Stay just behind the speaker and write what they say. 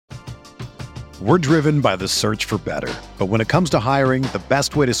We're driven by the search for better. But when it comes to hiring, the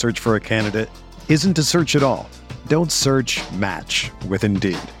best way to search for a candidate isn't to search at all. Don't search, match with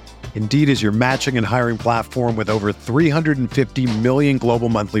Indeed. Indeed is your matching and hiring platform with over 350 million global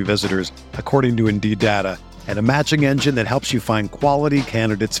monthly visitors, according to Indeed data, and a matching engine that helps you find quality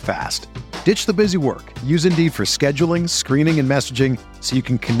candidates fast. Ditch the busy work. Use Indeed for scheduling, screening, and messaging so you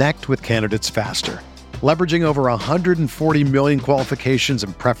can connect with candidates faster. Leveraging over 140 million qualifications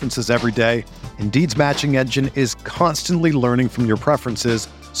and preferences every day, Indeed's matching engine is constantly learning from your preferences,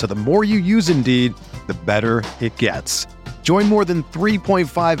 so the more you use Indeed, the better it gets. Join more than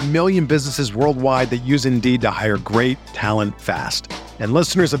 3.5 million businesses worldwide that use Indeed to hire great talent fast. And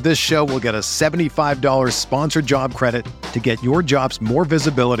listeners of this show will get a $75 sponsored job credit to get your jobs more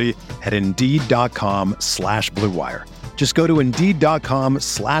visibility at Indeed.com/Blue Wire. Just go to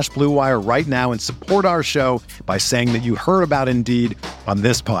Indeed.com/Blue Wire right now and support our show by saying that you heard about Indeed on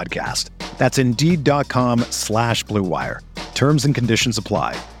this podcast. That's Indeed.com/Blue Wire. Terms and conditions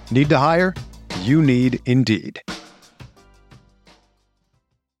apply. Need to hire? You need Indeed.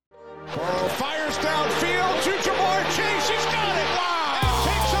 Fires downfield to Jamar Chase. He's got it. Wow. And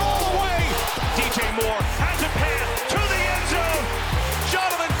takes it all the way. DJ Moore has a pass to the end zone.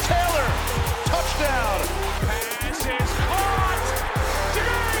 Jonathan Taylor. Touchdown. Pass is caught.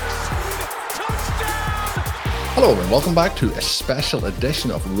 Diggs. Touchdown. Hello and welcome back to a special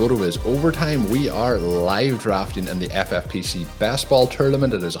edition of RotoViz Overtime. We are live drafting in the FFPC Best Ball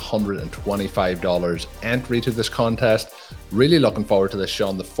Tournament. It is $125 entry to this contest. Really looking forward to this,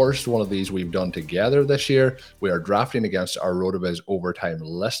 Sean. The first one of these we've done together this year. We are drafting against our RotoViz Overtime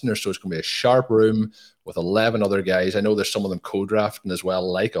listeners, so it's going to be a sharp room with 11 other guys. I know there's some of them co-drafting as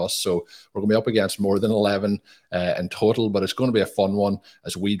well, like us, so we're going to be up against more than 11 in total, but it's going to be a fun one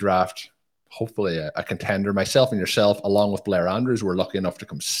as we draft hopefully a contender, myself and yourself, along with Blair Andrews. We're lucky enough to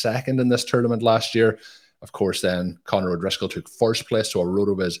come second in this tournament last year. Of course, then Connor O'Driscoll took first place, so a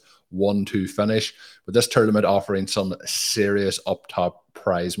RotoViz 1-2 finish. With this tournament offering some serious up-top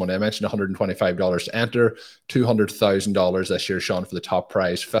prize money. I mentioned $125 to enter, $200,000 this year, Sean, for the top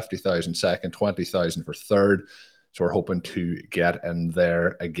prize, $50,000 second, $20,000 for third. So we're hoping to get in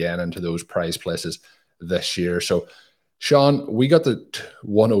there again into those prize places this year. So, Sean, we got the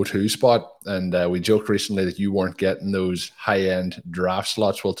 102 spot, and we joked recently that you weren't getting those high-end draft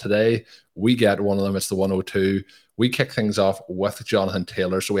slots. Well, today we get one of them. It's the 102. We kick things off with Jonathan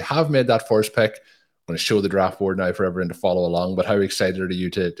Taylor. So we have made that first pick. I'm going to show the draft board now for everyone to follow along. But how excited are you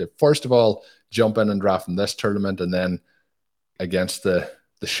to first of all, jump in and draft in this tournament, and then against the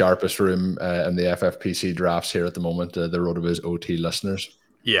sharpest room in the FFPC drafts here at the moment, the RotoViz OT listeners?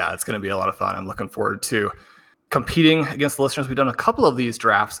 Yeah, it's going to be a lot of fun. I'm looking forward to competing against the listeners. We've done a couple of these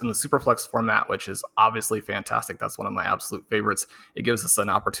drafts in the Superflex format, which is obviously fantastic. That's one of my absolute favorites. It gives us an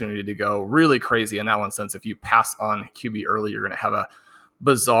opportunity to go really crazy in that one sense. If you pass on QB early, you're going to have a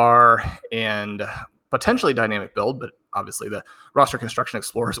bizarre and potentially dynamic build, but obviously the roster construction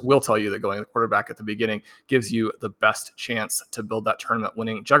explorers will tell you that going the quarterback at the beginning gives you the best chance to build that tournament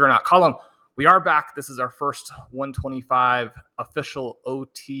winning juggernaut column. We are back. This is our first 125 official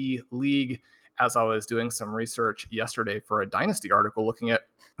OT league. As I was doing some research yesterday for a Dynasty article looking at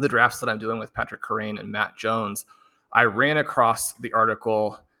the drafts that I'm doing with Patrick Corain and Matt Jones, I ran across the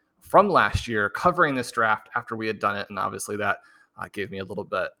article from last year covering this draft after we had done it. And obviously that gave me a little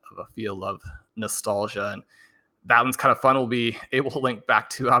bit of a feel of nostalgia. And that one's kind of fun. We'll be able to link back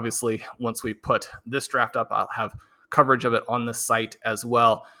to, obviously, once we put this draft up, I'll have coverage of it on the site as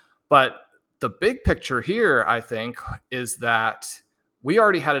well. But the big picture here, I think, is that we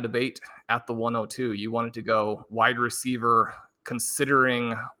already had a debate at the 102. You wanted to go wide receiver,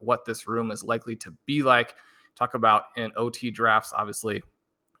 considering what this room is likely to be like. Talk about in OT drafts, obviously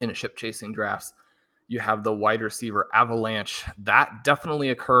in a ship chasing drafts, you have the wide receiver avalanche. That definitely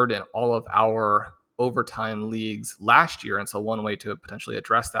occurred in all of our overtime leagues last year. And so one way to potentially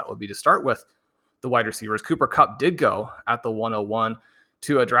address that would be to start with the wide receivers. Cooper Kupp did go at the 101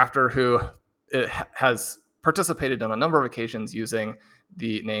 to a drafter who has participated on a number of occasions using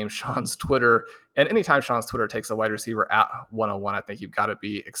the name Sean's Twitter. And anytime Sean's Twitter takes a wide receiver at 101, I think you've got to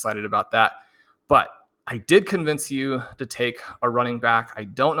be excited about that. But I did convince you to take a running back. I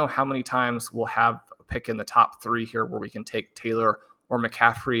don't know how many times we'll have a pick in the top three here where we can take Taylor or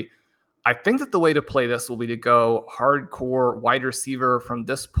McCaffrey. I think that the way to play this will be to go hardcore wide receiver from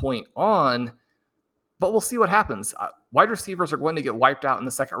this point on, but we'll see what happens. Wide receivers are going to get wiped out in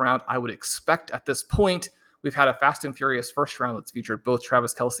the second round, I would expect at this point. We've had a fast and furious first round that's featured both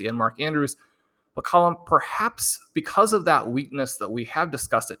Travis Kelce and Mark Andrews. But Colin, perhaps because of that weakness that we have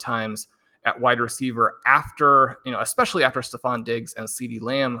discussed at times at wide receiver after, especially after Stephon Diggs and CeeDee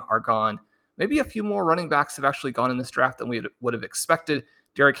Lamb are gone, maybe a few more running backs have actually gone in this draft than we would have expected.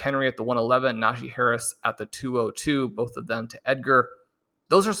 Derrick Henry at the 111, Najee Harris at the 202, both of them to Edgar.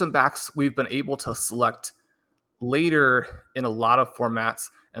 Those are some backs we've been able to select later in a lot of formats,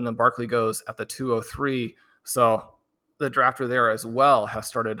 and then Barkley goes at the 203. So the drafter there as well has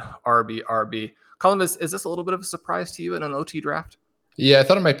started RB. Colin, is this a little bit of a surprise to you in an OT draft? Yeah, I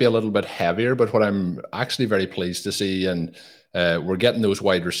thought it might be a little bit heavier, but what I'm actually very pleased to see, and we're getting those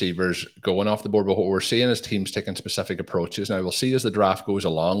wide receivers going off the board, but what we're seeing is teams taking specific approaches. Now, we'll see as the draft goes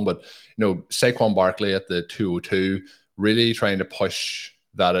along, but, Saquon Barkley at the 202, really trying to push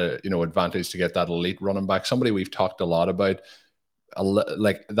that, advantage to get that elite running back. Somebody we've talked a lot about,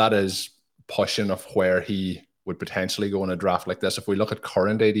 like that is pushing of where he would potentially go in a draft like this. If we look at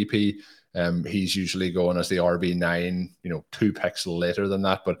current ADP, he's usually going as the RB9, 2 picks later than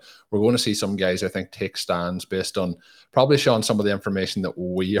that. But we're going to see some guys, I think, take stands based on probably, Sean, some of the information that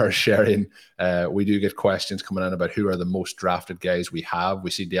we are sharing. We do get questions coming in about who are the most drafted guys we have. We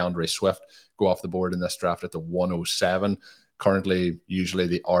see DeAndre Swift go off the board in this draft at the 107. Currently, usually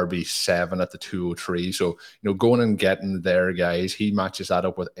the RB7 at the 203. So, going and getting their guys, he matches that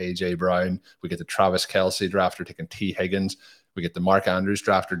up with A.J. Brown. We get the Travis Kelce drafter taking T. Higgins. We get the Mark Andrews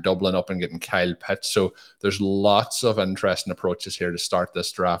drafter doubling up and getting Kyle Pitts. So there's lots of interesting approaches here to start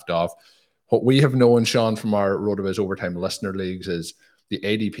this draft off. What we have known, Sean, from our RotoViz Overtime listener leagues is the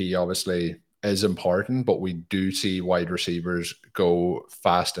ADP obviously is important, but we do see wide receivers go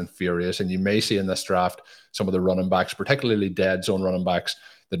fast and furious. And you may see in this draft some of the running backs, particularly dead zone running backs,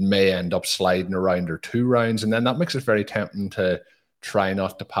 that may end up sliding a round or 2 rounds. And then that makes it very tempting to try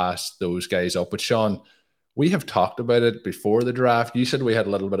not to pass those guys up. But Sean, we have talked about it before the draft. You said we had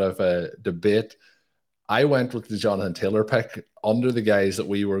a little bit of a debate. I went with the Jonathan Taylor pick under the guys that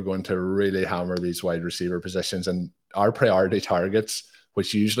we were going to really hammer these wide receiver positions. And our priority targets,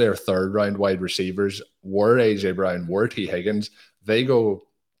 which usually are 3rd round wide receivers, were A.J. Brown, were T. Higgins. They go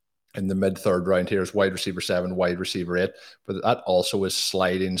in the mid-3rd round here as wide receiver 7, wide receiver 8. But that also is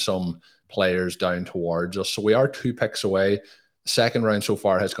sliding some players down towards us. So we are 2 picks away. The 2nd round so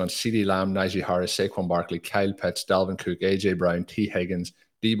far has gone CeeDee Lamb, Najee Harris, Saquon Barkley, Kyle Pitts, Dalvin Cook, A.J. Brown, T. Higgins,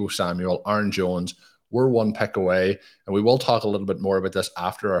 Deebo Samuel, Aaron Jones. We're 1 pick away. And we will talk a little bit more about this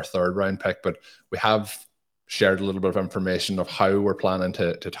after our 3rd round pick, but we have shared a little bit of information of how we're planning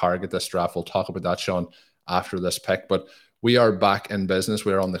to target this draft. We'll talk about that, Sean, after this pick. But we are back in business.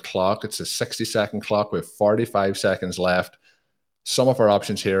 We're on the clock. It's a 60-second clock. We have 45 seconds left. Some of our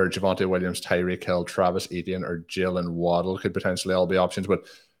options here are Javonte Williams, Tyreek Hill, Travis Etienne, or Jalen Waddle could potentially all be options. But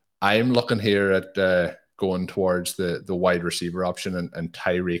I'm looking here at going towards the wide receiver option and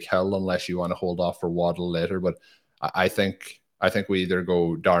Tyreek Hill, unless you want to hold off for Waddle later. But I think we either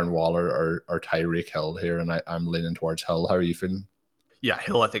go Darren Waller or Tyreek Hill here, and I'm leaning towards Hill. How are you feeling? Yeah,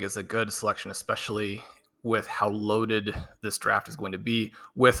 Hill I think is a good selection, especially with how loaded this draft is going to be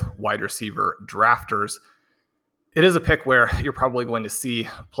with wide receiver drafters. It is a pick where you're probably going to see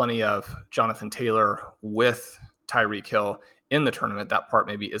plenty of Jonathan Taylor with Tyreek Hill in the tournament. That part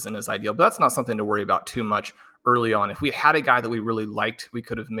maybe isn't as ideal, but that's not something to worry about too much early on. If we had a guy that we really liked, we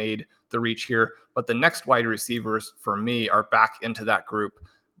could have made the reach here. But the next wide receivers for me are back into that group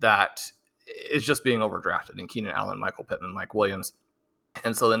that is just being overdrafted in Keenan Allen, Michael Pittman, Mike Williams.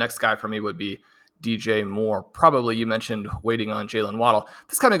 And so the next guy for me would be DJ Moore. Probably you mentioned waiting on Jalen Waddle.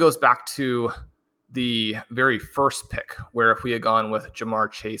 This kind of goes back to the very first pick, where if we had gone with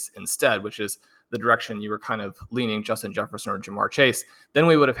Jamar Chase instead, which is the direction you were kind of leaning, Justin Jefferson or Jamar Chase, then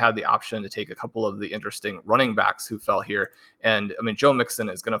we would have had the option to take a couple of the interesting running backs who fell here. And I mean, Joe Mixon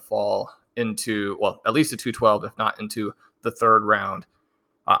is going to fall into, well, at least a 212, if not into the 3rd round.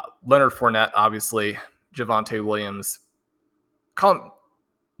 Leonard Fournette, obviously, Javonte Williams.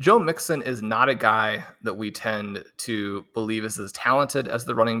 Joe Mixon is not a guy that we tend to believe is as talented as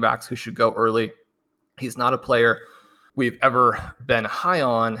the running backs who should go early. He's not a player we've ever been high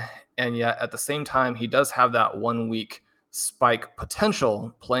on, and yet at the same time, he does have that 1 week spike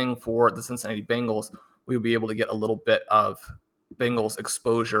potential. Playing for the Cincinnati Bengals, we would be able to get a little bit of Bengals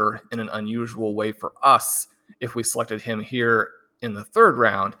exposure in an unusual way for us if we selected him here in the 3rd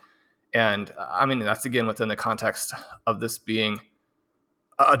round. And I mean, that's again within the context of this being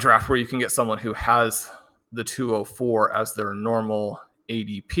a draft where you can get someone who has the 204 as their normal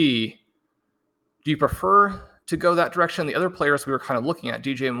ADP. Do you prefer to go that direction? The other players we were kind of looking at,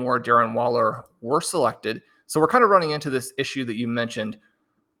 DJ Moore, Darren Waller, were selected. So we're kind of running into this issue that you mentioned.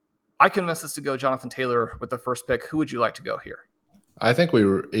 I convinced us to go Jonathan Taylor with the first pick. Who would you like to go here? I think we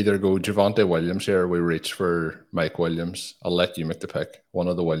either go Javonte Williams here or we reach for Mike Williams. I'll let you make the pick. One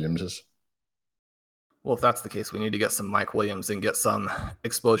of the Williamses. Well, if that's the case, we need to get some Mike Williams and get some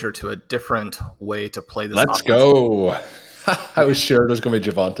exposure to a different way to play this Let's offense. go. I was sure it was going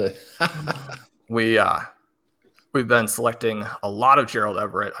to be Javonte. We've been selecting a lot of Gerald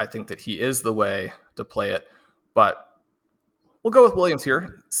Everett. I think that he is the way to play it, but we'll go with Williams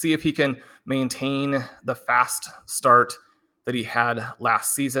here, see if he can maintain the fast start that he had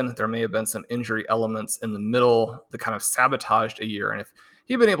last season. There may have been some injury elements in the middle that kind of sabotaged a year. And if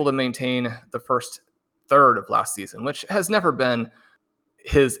he'd been able to maintain the first third of last season, which has never been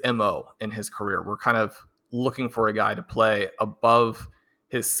his MO in his career, we're kind of looking for a guy to play above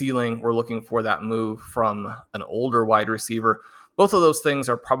his ceiling. We're looking for that move from an older wide receiver. Both of those things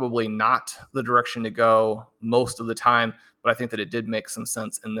are probably not the direction to go most of the time, but I think that it did make some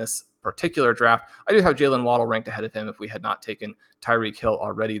sense in this particular draft. I do have Jalen Waddle ranked ahead of him. If we had not taken Tyreek Hill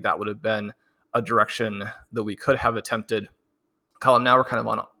already, that would have been a direction that we could have attempted. Colin, now we're kind of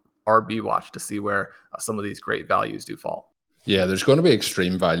on RB watch to see where some of these great values do fall. Yeah, there's going to be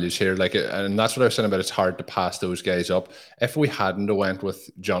extreme values here, and that's what I was saying about it's hard to pass those guys up. If we hadn't went with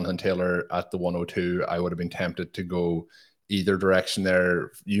Jonathan Taylor at the 102, I would have been tempted to go either direction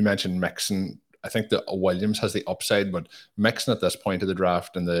there. You mentioned Mixon. I think that Williams has the upside, but Mixon at this point of the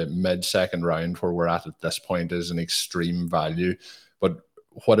draft in the mid-second round where we're at this point is an extreme value. But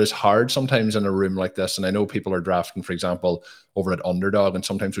what is hard sometimes in a room like this, and I know people are drafting, for example, over at Underdog, and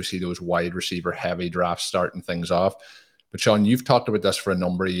sometimes we see those wide receiver heavy drafts starting things off. But Sean, you've talked about this for a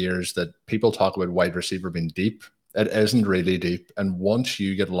number of years, that people talk about wide receiver being deep. It isn't really deep. And once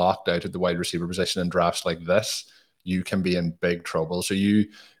you get locked out at the wide receiver position in drafts like this, you can be in big trouble. So you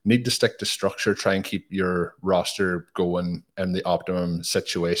need to stick to structure, try and keep your roster going in the optimum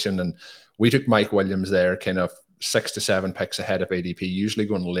situation. And we took Mike Williams there, kind of 6 to 7 picks ahead of ADP, usually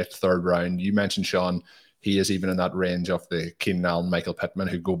going late third round. You mentioned, Sean, he is even in that range of the Keenan Allen, Michael Pittman,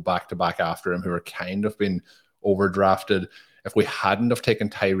 who go back to back after him, who are kind of been overdrafted. If we hadn't have taken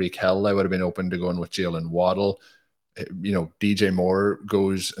Tyreek Hill, I would have been open to going with Jalen Waddle. You know, DJ Moore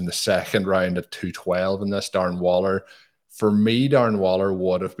goes in the second round at 212 in this. Darren Waller. For me, Darren Waller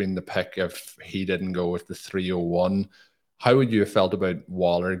would have been the pick if he didn't go with the 301. How would you have felt about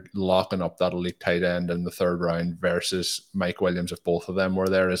Waller locking up that elite tight end in the third round versus Mike Williams if both of them were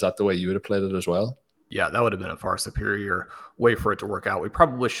there? Is that the way you would have played it as well? Yeah, that would have been a far superior way for it to work out. We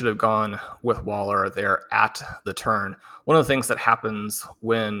probably should have gone with Waller there at the turn. One of the things that happens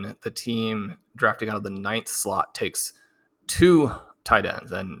when the team drafting out of the 9th slot takes 2 tight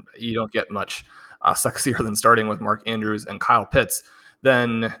ends, and you don't get much sexier than starting with Mark Andrews and Kyle Pitts,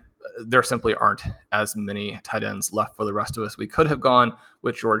 then there simply aren't as many tight ends left for the rest of us. We could have gone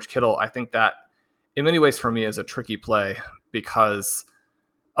with George Kittle. I think that in many ways for me is a tricky play because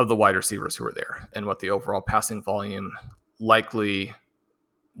of the wide receivers who are there and what the overall passing volume likely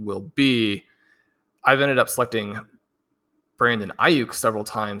will be. I've ended up selecting Brandon Ayuk several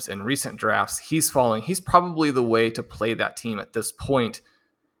times in recent drafts. He's falling. He's probably the way to play that team at this point.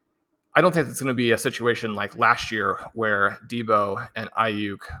 I don't think it's going to be a situation like last year where Debo and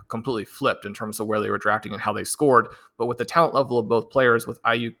Ayuk completely flipped in terms of where they were drafting and how they scored. But with the talent level of both players, with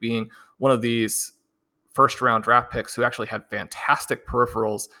Ayuk being one of these first-round draft picks who actually had fantastic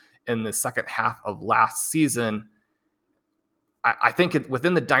peripherals in the second half of last season, I think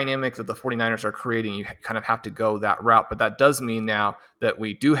within the dynamic that the 49ers are creating, you kind of have to go that route. But that does mean now that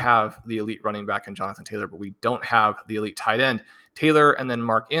we do have the elite running back in Jonathan Taylor, but we don't have the elite tight end. Taylor and then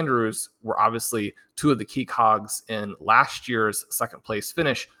Mark Andrews were obviously 2 of the key cogs in last year's second place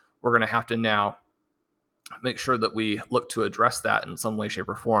finish. We're going to have to now make sure that we look to address that in some way, shape,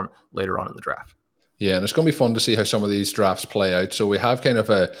 or form later on in the draft. Yeah, and it's going to be fun to see how some of these drafts play out. So we have kind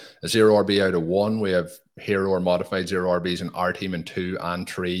of a 0 RB out of 1. We have hero or modified 0 RBs in our team in 2 and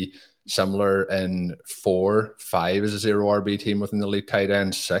 3. Similar in 4. 5 is a 0 RB team with an elite tight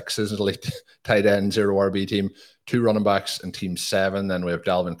end. 6 is an elite tight end 0 RB team. 2 running backs in team 7. Then we have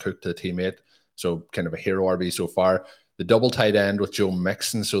Dalvin Cook to team 8. So kind of a hero RB so far. The double tight end with Joe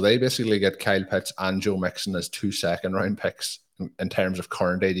Mixon. So they basically get Kyle Pitts and Joe Mixon as 2 second-round picks in terms of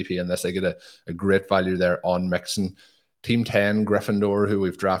current ADP. And this, they get a great value there on Mixon. Team 10, Gryffindor, who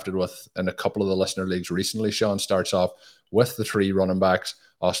we've drafted with in a couple of the listener leagues recently, Sean, starts off with the 3 running backs,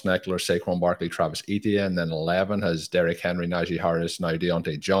 Austin Eckler, Saquon Barkley, Travis Etienne. Then 11 has Derrick Henry, Najee Harris, now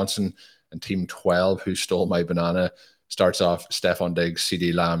Deontay Johnson. And team 12, who stole my banana, starts off Stephon Diggs,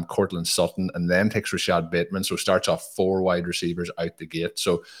 CeeDee Lamb, Courtland Sutton, and then takes Rashad Bateman. So starts off 4 wide receivers out the gate.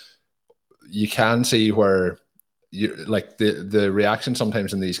 So you can see where you like the reaction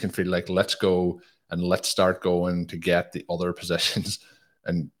sometimes in these can feel like, let's go and let's start going to get the other positions.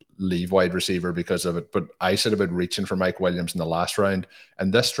 And leave wide receiver because of it. But I said about reaching for Mike Williams in the last round.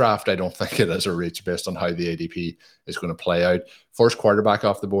 And this draft, I don't think it is a reach based on how the ADP is going to play out. First quarterback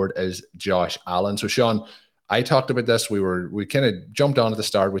off the board is Josh Allen. So Sean, I talked about this. We kind of jumped on at the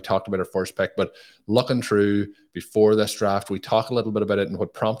start. We talked about our first pick, but looking through before this draft, we talked a little bit about it. And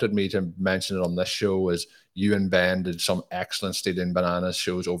what prompted me to mention it on this show was you and Ben did some excellent Stealing Bananas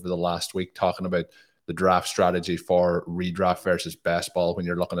shows over the last week talking about the draft strategy for redraft versus best ball when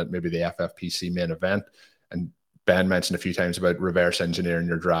you're looking at maybe the FFPC main event. And Ben mentioned a few times about reverse engineering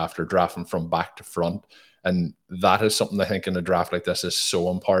your draft or drafting from back to front. And that is something I think in a draft like this is so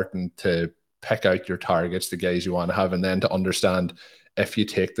important to pick out your targets, the guys you want to have, and then to understand if you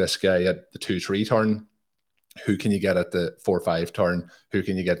take this guy at the 2-3 turn, who can you get at the 4-5 turn? Who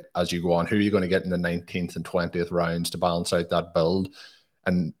can you get as you go on? Who are you going to get in the 19th and 20th rounds to balance out that build?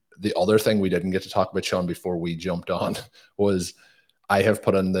 And the other thing we didn't get to talk about, Sean, before we jumped on was I have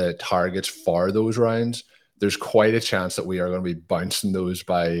put in the targets for those rounds. There's quite a chance that we are going to be bouncing those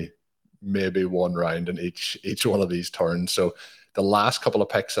by maybe one round in each one of these turns. So the last couple of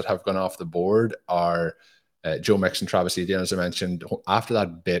picks that have gone off the board are Joe Mixon, Travis Etienne, as I mentioned. After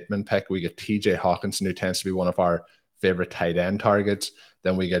that Bateman pick, we get TJ Hawkinson, who tends to be one of our favorite tight end targets.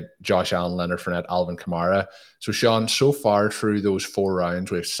 Then we get Josh Allen, Leonard Fournette, Alvin Kamara. So Sean, so far through those 4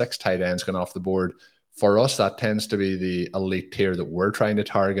 rounds, we have 6 tight ends gone off the board. For us, that tends to be the elite tier that we're trying to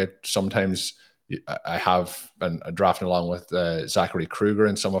target. Sometimes I have been drafting along with Zachary Kruger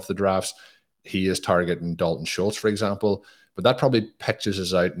in some of the drafts. He is targeting Dalton Schultz, for example. But that probably pitches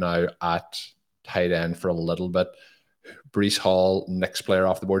us out now at tight end for a little bit. Breece Hall, next player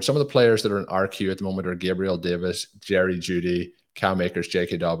off the board. Some of the players that are in RQ at the moment are Gabriel Davis, Jerry Jeudy, Cam Akers,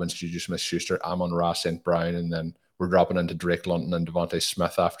 J.K. Dobbins, Juju Smith-Schuster, Amon-Ra St. Brown, and then we're dropping into Drake London and Devontae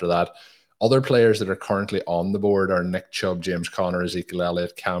Smith after that. Other players that are currently on the board are Nick Chubb, James Conner, Ezekiel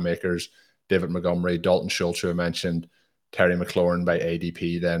Elliott, Cam Akers, David Montgomery, Dalton Schultz, who I mentioned, Terry McLaurin by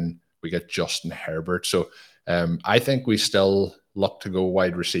ADP. Then we get Justin Herbert. So I think we still look to go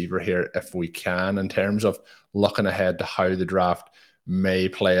wide receiver here if we can. In terms of looking ahead to how the draft may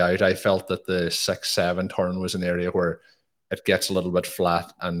play out, I felt that the 6-7 turn was an area where it gets a little bit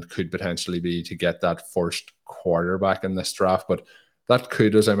flat and could potentially be to get that first quarterback in this draft. But that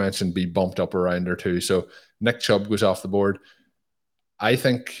could, as I mentioned, be bumped up a round or two. So Nick Chubb goes off the board. I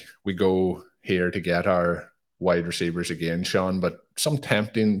think we go here to get our wide receivers again, Sean, but some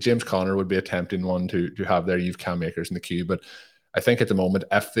tempting, James Conner would be a tempting one to have there. You've Cam Akers in the queue, but I think at the moment,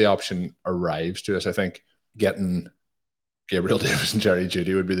 if the option arrives to us, I think getting Gabriel Davis and Jerry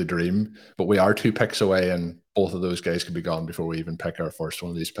Jeudy would be the dream, but we are 2 picks away and both of those guys could be gone before we even pick our first one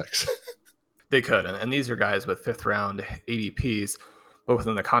of these picks. They could, and these are guys with 5th round ADPs, but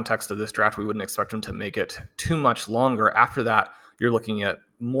within the context of this draft, we wouldn't expect them to make it too much longer. After that, you're looking at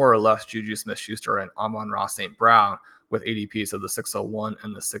more or less Juju Smith-Schuster and Amon-Ra St. Brown with ADPs of the 601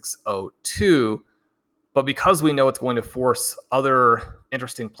 and the 602. But because we know it's going to force other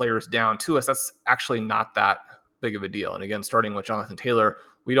interesting players down to us, that's actually not that big of a deal. And again, starting with Jonathan Taylor,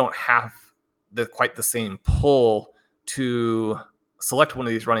 we don't have quite the same pull to select one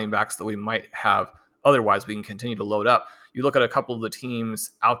of these running backs that we might have. Otherwise, we can continue to load up. You look at a couple of the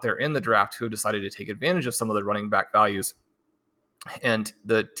teams out there in the draft who decided to take advantage of some of the running back values, and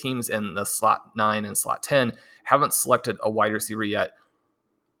the teams in the slot 9 and slot 10 haven't selected a wide receiver yet.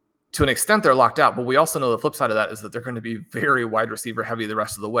 To an extent, they're locked out, but we also know the flip side of that is that they're going to be very wide receiver heavy the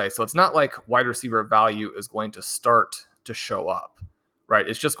rest of the way. So it's not like wide receiver value is going to start to show up, right?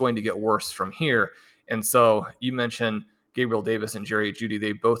 It's just going to get worse from here. And so you mentioned Gabriel Davis and Jerry Jeudy.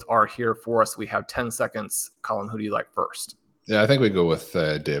 They both are here for us. We have 10 seconds. Colin, who do you like first? Yeah, I think we go with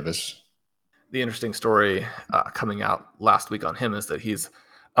Davis. The interesting story coming out last week on him is that he's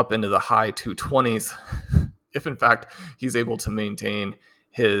up into the high 220s. If in fact he's able to maintain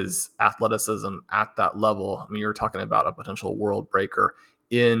his athleticism at that level, I mean, you're talking about a potential world breaker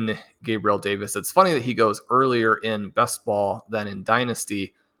in Gabriel Davis. It's funny that he goes earlier in best ball than in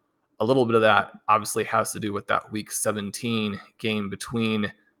dynasty. A little bit of that obviously has to do with that week 17 game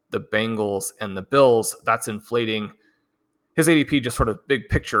between the Bengals and the Bills. That's inflating his ADP, just sort of big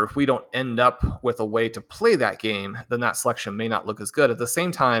picture. If we don't end up with a way to play that game, then that selection may not look as good. At the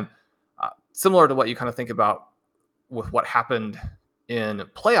same time, similar to what you kind of think about with what happened in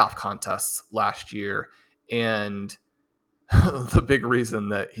playoff contests last year, and the big reason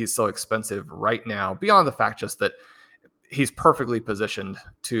that he's so expensive right now, beyond the fact just that he's perfectly positioned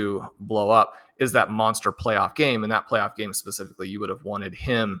to blow up, is that monster playoff game. And that playoff game specifically, you would have wanted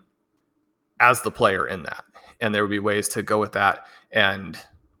him as the player in that. And there would be ways to go with that and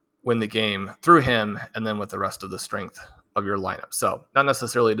win the game through him, and then with the rest of the strength of your lineup. So not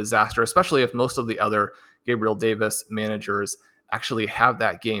necessarily a disaster, especially if most of the other Gabriel Davis managers actually have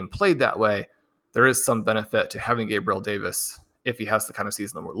that game played that way. There is some benefit to having Gabriel Davis if he has the kind of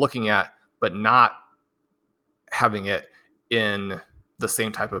season that we're looking at, but not having it in the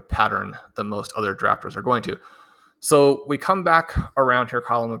same type of pattern that most other drafters are going to. So we come back around here,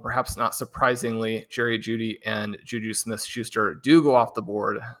 Colin, and perhaps not surprisingly, Jerry Jeudy and Juju Smith-Schuster do go off the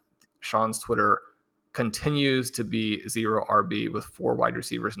board. Sean's Twitter continues to be 0 RB with 4 wide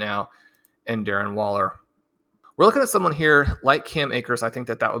receivers now and Darren Waller. We're looking at someone here like Cam Akers. I think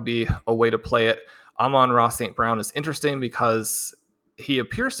that would be a way to play it. Amon-Ra St. Brown is interesting because he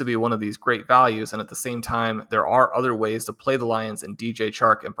appears to be one of these great values. And at the same time, there are other ways to play the Lions and DJ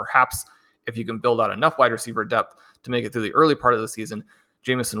Chark. And perhaps if you can build out enough wide receiver depth to make it through the early part of the season,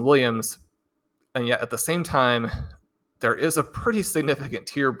 Jameson Williams. And yet at the same time, there is a pretty significant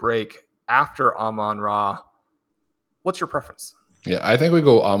tier break after Amon-Ra. What's your preference? Yeah, I think we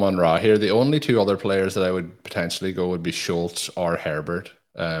go Amon-Ra here. The only 2 other players that I would potentially go would be Schultz or Herbert,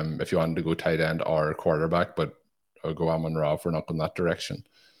 if you wanted to go tight end or quarterback, but I would go Amon-Ra if we're not going that direction.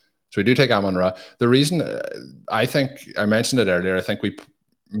 So we do take Amon-Ra. The reason, I think, I mentioned it earlier, I think we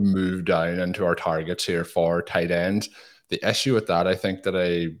moved down into our targets here for tight ends. The issue with that, I think that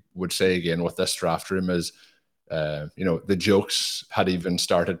I would say again with this draft room is, the jokes had even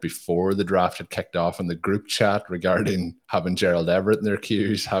started before the draft had kicked off in the group chat regarding having Gerald Everett in their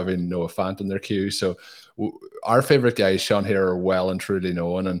queues, having Noah Fant in their queues. So our favorite guys, Sean, here are well and truly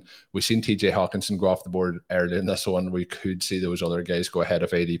known. And we've seen TJ Hawkinson go off the board early in this one. We could see those other guys go ahead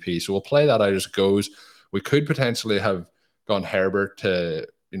of ADP. So we'll play that out as it goes. We could potentially have gone Herbert to,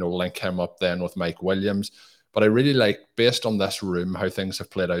 link him up then with Mike Williams. But I really like, based on this room, how things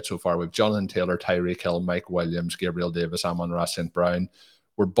have played out so far with Jonathan Taylor, Tyreek Hill, Mike Williams, Gabriel Davis, Amon-Ra St. Brown.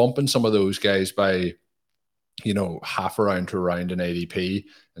 We're bumping some of those guys by, half a round to a round in ADP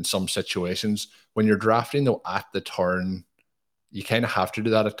in some situations. When you're drafting, though, at the turn, you kind of have to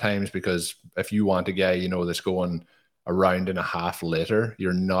do that at times because if you want a guy, that's going a round and a half later,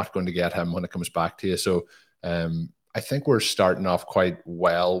 you're not going to get him when it comes back to you. So, I think we're starting off quite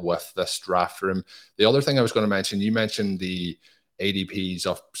well with this draft room. The other thing I was going to mention, you mentioned the ADPs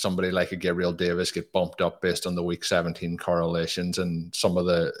of somebody like a Gabriel Davis get bumped up based on the week 17 correlations and some of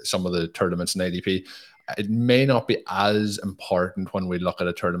the tournaments in ADP. It may not be as important when we look at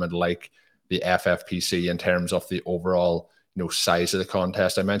a tournament like the FFPC in terms of the overall size of the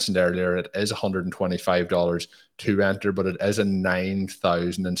contest. I mentioned earlier it is $125 to enter, but it is a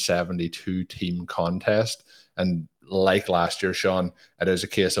 9,072 team contest. And like last year, Sean, it is a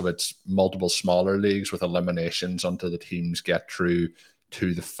case of it's multiple smaller leagues with eliminations until the teams get through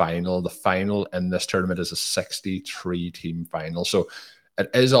to the final. The final in this tournament is a 63-team final. So it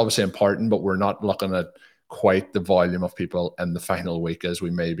is obviously important, but we're not looking at quite the volume of people in the final week as we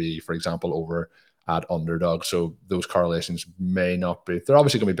may be, for example, over at Underdog. So those correlations may not be, they're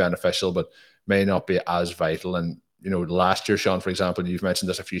obviously going to be beneficial, but may not be as vital. And, last year, Sean, for example, you've mentioned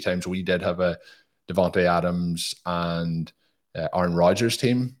this a few times, we did have a Devontae Adams and Aaron Rodgers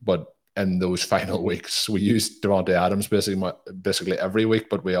team, but in those final weeks, we used Devontae Adams basically every week,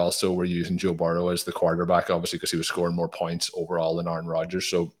 but we also were using Joe Burrow as the quarterback, obviously, because he was scoring more points overall than Aaron Rodgers.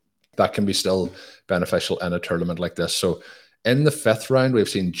 So that can be still beneficial in a tournament like this. So in the 5th round, we've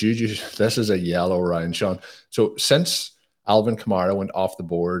seen Juju. This is a yellow round, Sean. So since Alvin Kamara went off the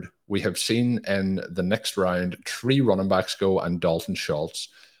board, we have seen in the next round 3 running backs go and Dalton Schultz.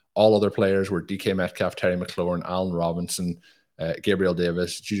 All other players were DK Metcalf, Terry McLaurin, Allen Robinson, Gabriel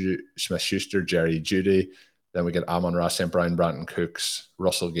Davis, Juju Smith-Schuster, Jerry Jeudy. Then we get Amon-Ra St. Brown, Brandon Cooks,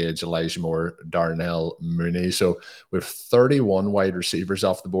 Russell Gage, Elijah Moore, Darnell Mooney. So we have 31 wide receivers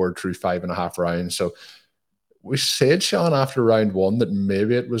off the board through 5.5 rounds. So we said, Sean, after round 1 that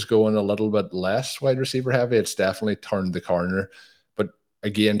maybe it was going a little bit less wide receiver heavy. It's definitely turned the corner. But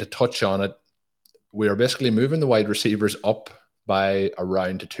again, to touch on it, we are basically moving the wide receivers up by a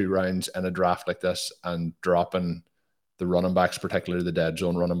round to 2 rounds in a draft like this and dropping the running backs, particularly the dead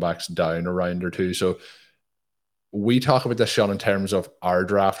zone running backs, down a round or 2. So we talk about this, Sean, in terms of our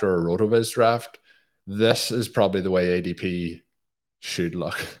draft or a RotoViz draft. This is probably the way ADP should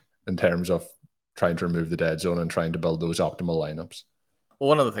look in terms of trying to remove the dead zone and trying to build those optimal lineups. Well,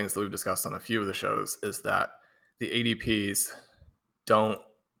 one of the things that we've discussed on a few of the shows is that the ADPs don't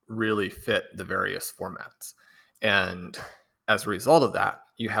really fit the various formats. And as a result of that,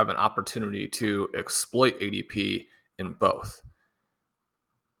 you have an opportunity to exploit ADP in both.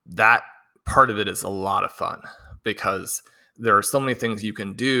 That part of it is a lot of fun because there are so many things you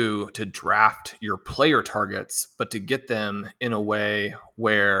can do to draft your player targets, but to get them in a way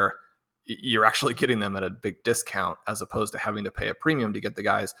where you're actually getting them at a big discount as opposed to having to pay a premium to get the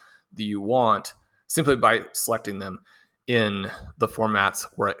guys that you want simply by selecting them in the formats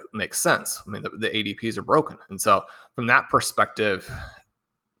where it makes sense. I mean, the ADPs are broken. And so from that perspective,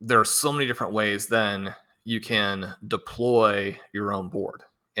 there are so many different ways then you can deploy your own board.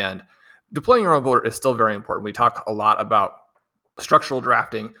 And deploying your own board is still very important. We talk a lot about structural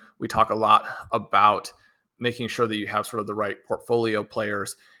drafting. We talk a lot about making sure that you have sort of the right portfolio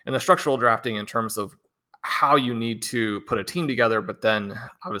players, and the structural drafting in terms of how you need to put a team together. But then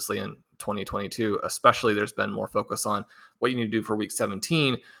obviously in 2022, especially, there's been more focus on what you need to do for week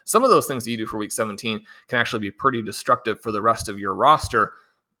 17. Some of those things that you do for week 17 can actually be pretty destructive for the rest of your roster.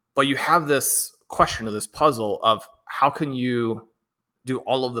 But you have this question of this puzzle of how can you do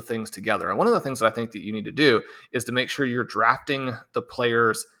all of the things together? And one of the things that I think that you need to do is to make sure you're drafting the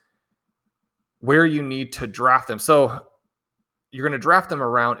players where you need to draft them. So you're going to draft them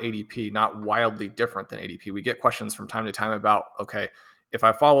around ADP, not wildly different than ADP. We get questions from time to time about, okay, if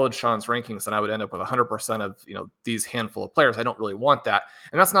I followed Sean's rankings, then I would end up with 100% of, these handful of players. I don't really want that.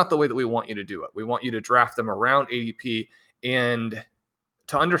 And that's not the way that we want you to do it. We want you to draft them around ADP and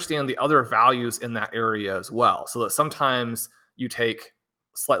to understand the other values in that area as well. So that sometimes you take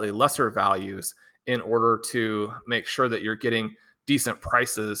slightly lesser values in order to make sure that you're getting decent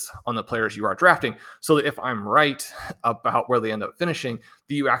prices on the players you are drafting, so that if I'm right about where they end up finishing,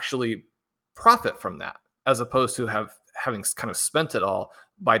 that you actually profit from that, as opposed to having kind of spent it all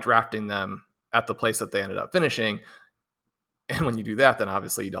by drafting them at the place that they ended up finishing. And when you do that, then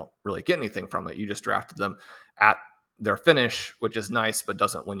obviously you don't really get anything from it. You just drafted them at their finish, which is nice, but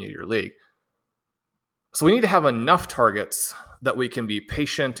doesn't win you your league. So we need to have enough targets that we can be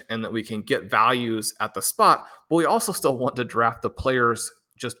patient and that we can get values at the spot, but we also still want to draft the players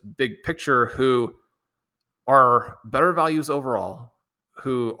just big picture who are better values overall,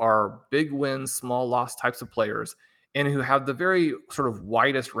 who are big win, small loss types of players, and who have the very sort of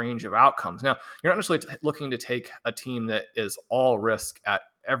widest range of outcomes. Now, you're not necessarily looking to take a team that is all risk at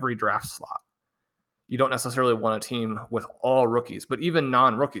every draft slot. You don't necessarily want a team with all rookies, but even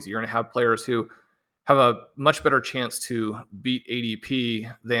non-rookies, you're going to have players who have a much better chance to beat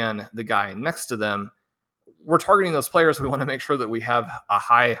ADP than the guy next to them. We're targeting those players. We want to make sure that we have a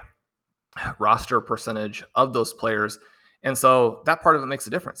high roster percentage of those players. And so that part of it makes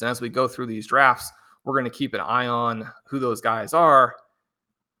a difference. And as we go through these drafts, we're going to keep an eye on who those guys are.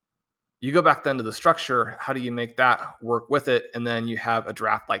 You go back then to the structure. How do you make that work with it? And then you have a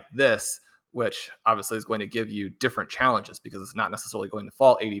draft like this, which obviously is going to give you different challenges because it's not necessarily going to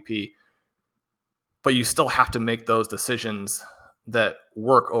fall ADP, but you still have to make those decisions that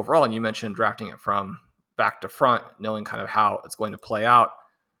work overall. And you mentioned drafting it from back to front, knowing kind of how it's going to play out.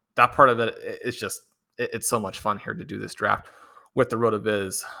 That part of it is just, it's so much fun here to do this draft with the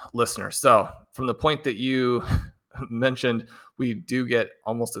RotoViz listeners. So from the point that you mentioned, we do get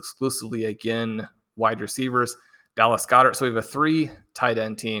almost exclusively, again, wide receivers, Dallas Goedert. So we have a 3 tight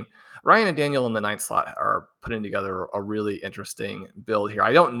end team. Ryan and Daniel in the 9th slot are putting together a really interesting build here.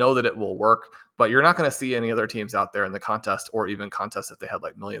 I don't know that it will work, but you're not going to see any other teams out there in the contest, or even contests if they had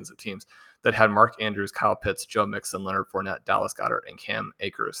like millions of teams, that had Mark Andrews, Kyle Pitts, Joe Mixon, Leonard Fournette, Dallas Goedert, and Cam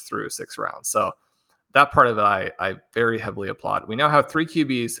Akers through 6 rounds. So that part of it, I very heavily applaud. We now have 3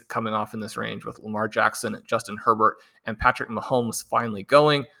 QBs coming off in this range with Lamar Jackson, Justin Herbert, and Patrick Mahomes finally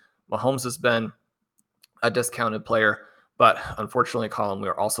going. Mahomes has been a discounted player, but unfortunately, Colin, we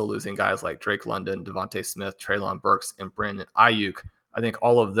are also losing guys like Drake London, Devontae Smith, Treylon Burks, and Brandon Ayuk. I think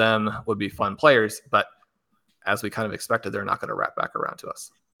all of them would be fun players, but as we kind of expected, they're not going to wrap back around to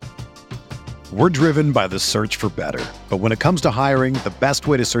us. We're driven by the search for better. But when it comes to hiring, the best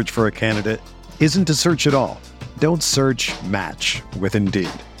way to search for a candidate isn't to search at all. Don't search, match with Indeed.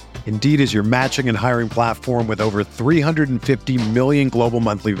 Indeed is your matching and hiring platform with over 350 million global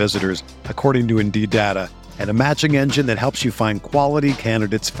monthly visitors, according to Indeed data, and a matching engine that helps you find quality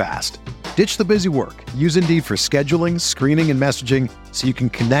candidates fast. Ditch the busy work. Use Indeed for scheduling, screening, and messaging so you can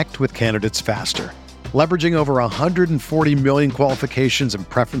connect with candidates faster. Leveraging over 140 million qualifications and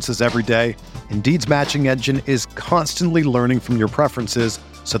preferences every day, Indeed's matching engine is constantly learning from your preferences,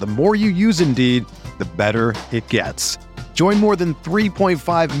 so the more you use Indeed, the better it gets. Join more than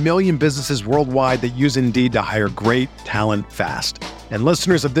 3.5 million businesses worldwide that use Indeed to hire great talent fast. And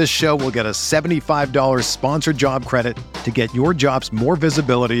listeners of this show will get a $75 sponsored job credit to get your jobs more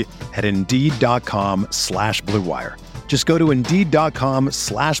visibility at Indeed.com/Blue Wire. Just go to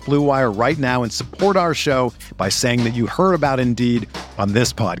Indeed.com/Blue Wire right now and support our show by saying that you heard about Indeed on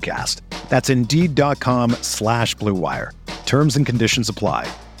this podcast. That's Indeed.com/Blue Wire. Terms and conditions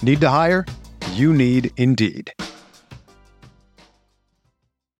apply. Need to hire? You need Indeed.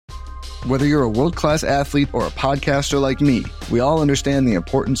 Whether you're a world-class athlete or a podcaster like me, we all understand the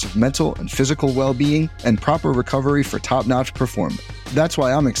importance of mental and physical well-being and proper recovery for top-notch performance. That's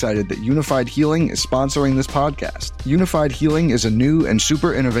why I'm excited that Unified Healing is sponsoring this podcast. Unified Healing is a new and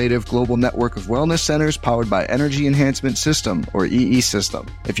super innovative global network of wellness centers powered by Energy Enhancement System, or EE System.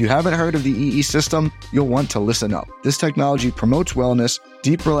 If you haven't heard of the EE System, you'll want to listen up. This technology promotes wellness,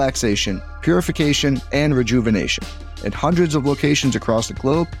 deep relaxation, purification, and rejuvenation. In hundreds of locations across the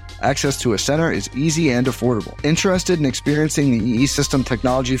globe, access to a center is easy and affordable. Interested in experiencing the EE System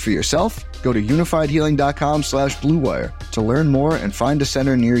technology for yourself? Go to unifiedhealing.com/bluewire to learn more and find a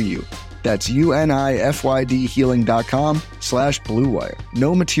center near you. That's unifydhealing.com/bluewire.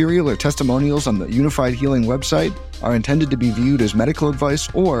 No material or testimonials on the Unified Healing website are intended to be viewed as medical advice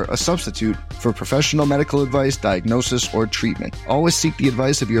or a substitute for professional medical advice, diagnosis, or treatment. Always seek the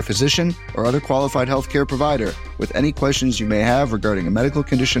advice of your physician or other qualified healthcare provider with any questions you may have regarding a medical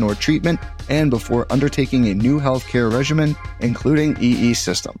condition or treatment and before undertaking a new healthcare regimen, including EE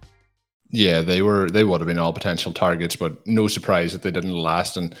System. Yeah, they would have been all potential targets, but no surprise that they didn't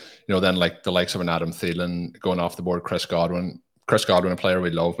last. And, then like the likes of an Adam Thielen going off the board, Chris Godwin, a player we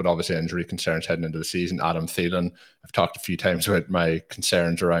love, but obviously injury concerns heading into the season. Adam Thielen, I've talked a few times about my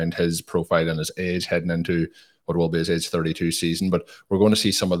concerns around his profile and his age heading into what will be his age 32 season, but we're going to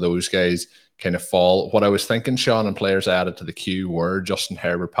see some of those guys kind of fall. What I was thinking, Sean, and players added to the queue were Justin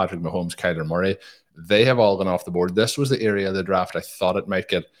Herbert, Patrick Mahomes, Kyler Murray. They have all gone off the board. This was the area of the draft I thought it might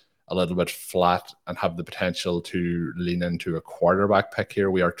get a little bit flat and have the potential to lean into a quarterback pick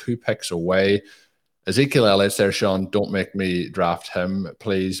here. We are 2 picks away. Ezekiel Elliott's there, Sean. Don't make me draft him,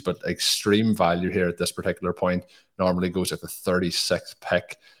 please. But extreme value here at this particular point. Normally goes at the 36th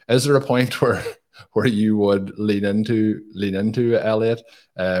pick. Is there a point where you would lean into Elliott?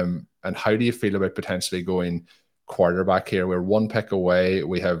 And how do you feel about potentially going quarterback here? We're 1 pick away.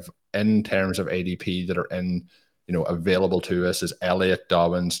 We have, in terms of ADP that are available to us, is Elliott,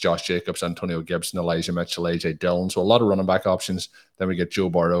 Dobbins, Josh Jacobs, Antonio Gibson, Elijah Mitchell, AJ Dillon. So a lot of running back options. Then we get Joe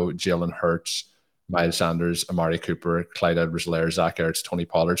Burrow, Jalen Hurts, Miles Sanders, Amari Cooper, Clyde Edwards-Helaire, Zach Ertz, Tony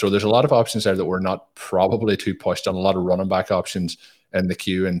Pollard. So there's a lot of options there that we're not probably too pushed on. A lot of running back options in the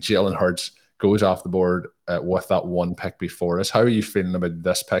queue, and Jalen Hurts goes off the board with that 1 pick before us. How are you feeling about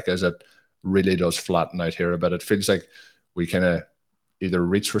this pick as it really does flatten out here a bit? It feels like we kind of either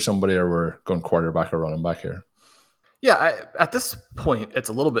reach for somebody or we're going quarterback or running back here. Yeah, at this point, it's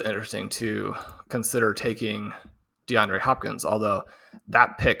a little bit interesting to consider taking DeAndre Hopkins, although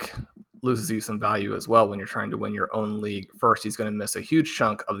that pick loses you some value as well when you're trying to win your own league. First, he's going to miss a huge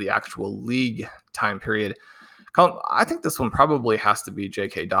chunk of the actual league time period. I think this one probably has to be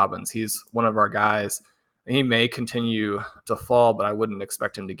J.K. Dobbins. He's one of our guys. He may continue to fall, but I wouldn't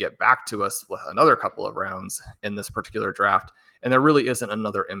expect him to get back to us with another couple of rounds in this particular draft. And there really isn't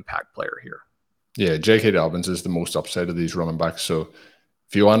another impact player here. Yeah, J.K. Dobbins is the most upside of these running backs. So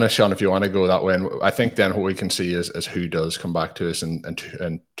if you want to, Sean, go that way, and I think then what we can see is who does come back to us in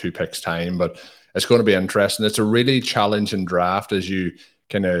 2 picks time. But it's going to be interesting. It's a really challenging draft as you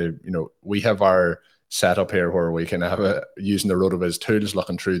kind of, we have our setup here where we can have using the RotoViz tools,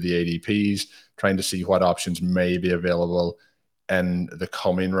 looking through the ADPs, trying to see what options may be available in the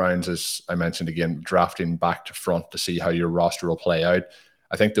coming rounds, as I mentioned again, drafting back to front to see how your roster will play out.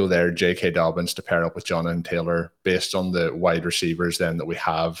 I think, though, there, J.K. Dobbins to pair up with Jonathan Taylor, based on the wide receivers then that we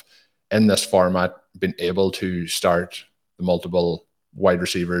have in this format, been able to start the multiple wide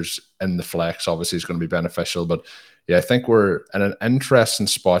receivers in the flex, obviously is going to be beneficial. But yeah, I think we're in an interesting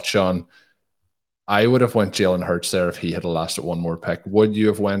spot, Sean. I would have went Jalen Hurts there if he had lasted 1 more pick. Would you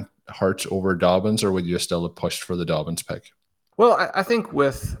have went Hurts over Dobbins, or would you still have pushed for the Dobbins pick? Well, I think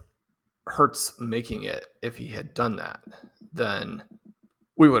with Hurts making it, if he had done that, then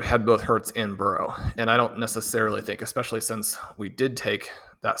we would have had both Hurts and Burrow. And I don't necessarily think, especially since we did take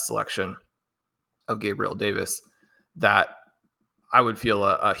that selection of Gabriel Davis, that I would feel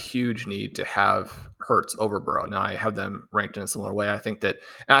a huge need to have Hurts over Burrow. Now, I have them ranked in a similar way. I think that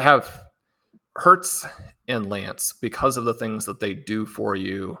I have Hurts and Lance, because of the things that they do for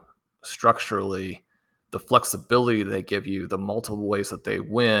you structurally, the flexibility they give you, the multiple ways that they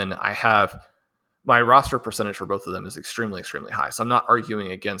win. I have my roster percentage for both of them is extremely, extremely high. So I'm not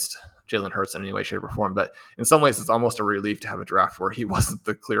arguing against Jalen Hurts in any way, shape, or form, but in some ways it's almost a relief to have a draft where he wasn't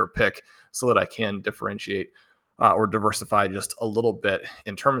the clear pick so that I can differentiate or diversify just a little bit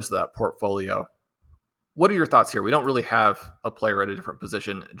in terms of that portfolio. What are your thoughts here? We don't really have a player at a different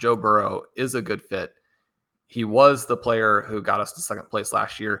position. Joe Burrow is a good fit. He was the player who got us to second place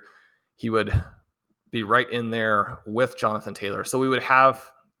last year. He would be right in there with Jonathan Taylor. So we would have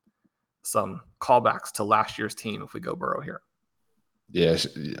some callbacks to last year's team if we go Burrow here. Yes,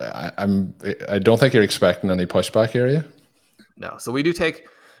 I don't think you're expecting any pushback area. No. So we do take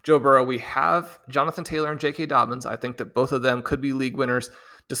Joe Burrow. We have Jonathan Taylor and J.K. Dobbins. I think that both of them could be league winners,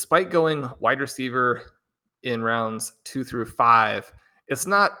 despite going wide receiver in rounds 2 through 5. It's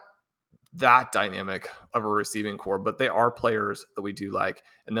not that dynamic of a receiving core, but they are players that we do like.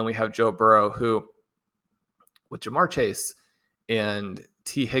 And then we have Joe Burrow, who, with Jamar Chase and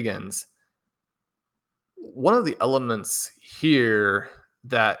T. Higgins, one of the elements here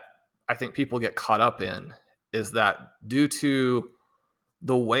that I think people get caught up in is that due to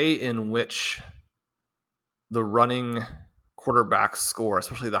the way in which the running quarterbacks score,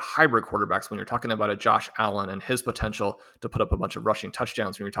 especially the hybrid quarterbacks, when you're talking about a Josh Allen and his potential to put up a bunch of rushing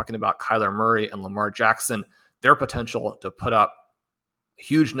touchdowns, when you're talking about Kyler Murray and Lamar Jackson, their potential to put up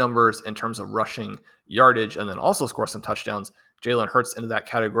huge numbers in terms of rushing yardage and then also score some touchdowns. Jalen Hurts into that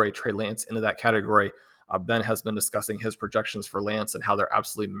category, Trey Lance into that category. Ben has been discussing his projections for Lance and how they're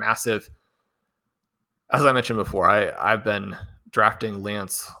absolutely massive. As I mentioned before, I've been drafting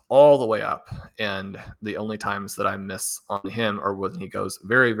Lance all the way up, and the only times that I miss on him are when he goes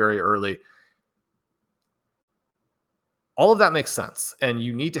very, very early. All of that makes sense, and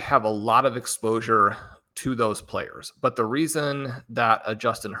you need to have a lot of exposure to those players. But the reason that a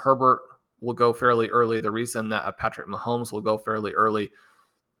Justin Herbert will go fairly early, the reason that a Patrick Mahomes will go fairly early,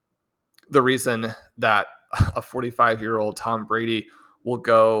 the reason that a 45-year-old Tom Brady will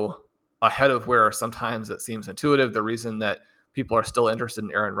go ahead of where sometimes it seems intuitive, the reason that people are still interested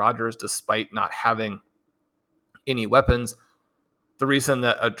in Aaron Rodgers despite not having any weapons, the reason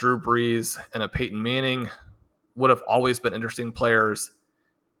that a Drew Brees and a Peyton Manning would have always been interesting players.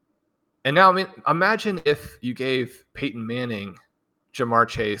 And now, I mean, imagine if you gave Peyton Manning, Jamar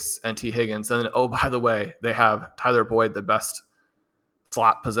Chase, and T. Higgins, and then, oh, by the way, they have Tyler Boyd, the best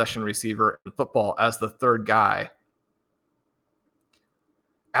slot possession receiver in football, as the third guy.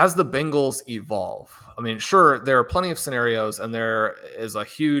 As the Bengals evolve, I mean, sure, there are plenty of scenarios, and there is a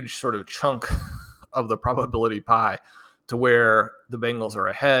huge sort of chunk of the probability pie to where the Bengals are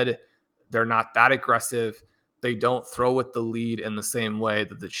ahead. They're not that aggressive. They don't throw with the lead in the same way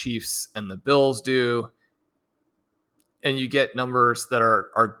that the Chiefs and the Bills do. And you get numbers that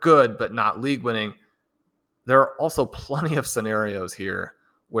are good, but not league winning. There are also plenty of scenarios here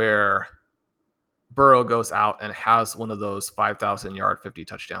where Burrow goes out and has one of those 5,000 yard, 50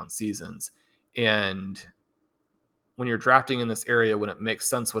 touchdown seasons. And when you're drafting in this area, when it makes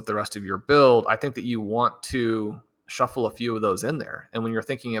sense with the rest of your build, I think that you want to shuffle a few of those in there. And when you're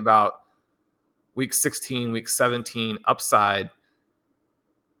thinking about week 16, week 17 upside,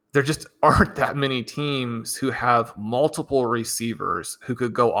 there just aren't that many teams who have multiple receivers who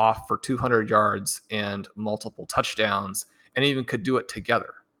could go off for 200 yards and multiple touchdowns and even could do it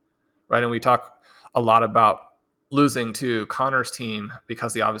together, right? And we talk a lot about losing to Connor's team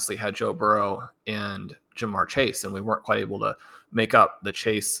because he obviously had Joe Burrow and Jamar Chase, and we weren't quite able to make up the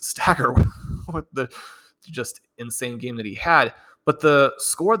Chase stagger with the just insane game that he had. But the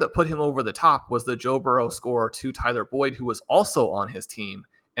score that put him over the top was the Joe Burrow score to Tyler Boyd, who was also on his team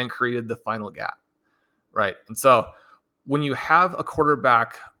and created the final gap, right? And so when you have a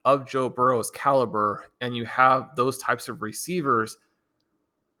quarterback of Joe Burrow's caliber and you have those types of receivers,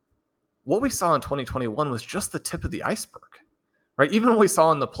 what we saw in 2021 was just the tip of the iceberg, right? Even what we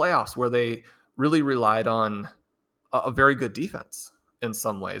saw in the playoffs where they really relied on a very good defense in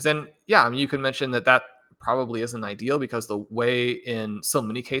some ways. And yeah, I mean, you can mention that probably isn't ideal because the way in so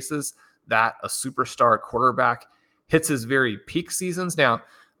many cases that a superstar quarterback hits his very peak seasons. Now, I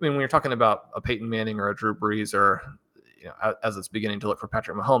mean, when you're talking about a Peyton Manning or a Drew Brees or, you know, as it's beginning to look for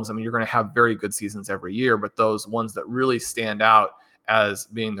Patrick Mahomes, I mean, you're going to have very good seasons every year, but those ones that really stand out as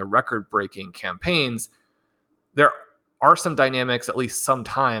being the record-breaking campaigns, there are some dynamics, at least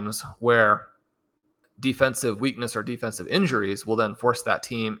sometimes, where defensive weakness or defensive injuries will then force that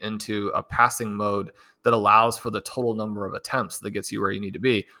team into a passing mode that allows for the total number of attempts that gets you where you need to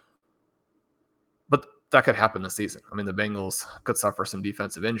be. But that could happen this season. I mean, the Bengals could suffer some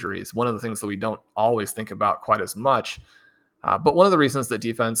defensive injuries. One of the things that we don't always think about quite as much, but one of the reasons that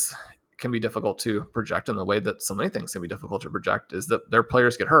defense can be difficult to project in the way that so many things can be difficult to project is that their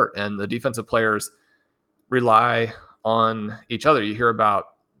players get hurt and the defensive players rely on each other. You hear about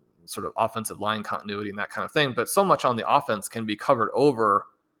sort of offensive line continuity and that kind of thing, but so much on the offense can be covered over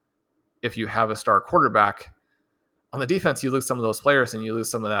if you have a star quarterback. On the defense, you lose some of those players and you lose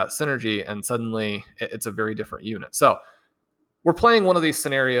some of that synergy, and suddenly it's a very different unit. So we're playing one of these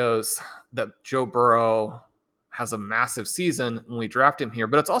scenarios that Joe Burrow has a massive season when we draft him here,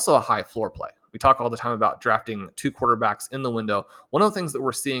 but it's also a high floor play. We talk all the time about drafting two quarterbacks in the window. One of the things that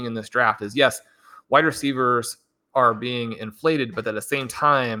we're seeing in this draft is, yes, wide receivers are being inflated, but at the same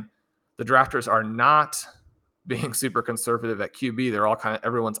time, the drafters are not being super conservative at QB. They're all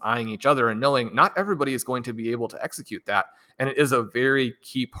everyone's eyeing each other and knowing not everybody is going to be able to execute that. And it is a very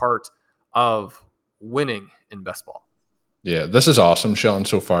key part of winning in best ball. Yeah, this is awesome, Sean,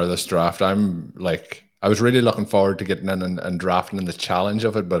 so far this draft. I was really looking forward to getting in and drafting in the challenge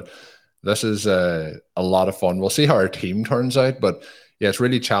of it, but this is a lot of fun. We'll see how our team turns out, but yeah, it's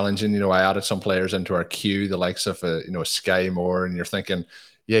really challenging. I added some players into our queue, the likes of Sky Moore, and you're thinking,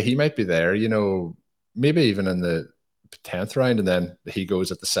 yeah, he might be there, maybe even in the 10th round, and then he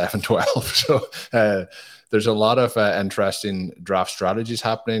goes at the 7-12. So there's a lot of interesting draft strategies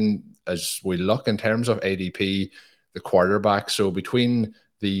happening as we look in terms of ADP, the quarterback. So between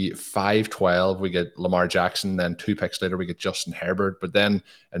the 5-12, we get Lamar Jackson. Then 2 picks later, we get Justin Herbert. But then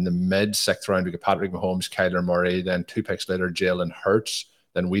in the mid-6th round, we get Patrick Mahomes, Kyler Murray. Then 2 picks later, Jalen Hurts.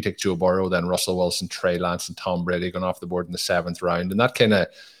 Then we take Joe Burrow. Then Russell Wilson, Trey Lance, and Tom Brady going off the board in the 7th round. And that kind of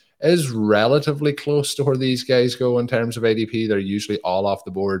is relatively close to where these guys go in terms of ADP. They're usually all off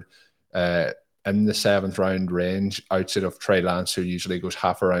the board in the 7th round range, outside of Trey Lance, who usually goes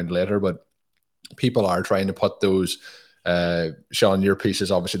half a round later. But people are trying to put those, Sean, your piece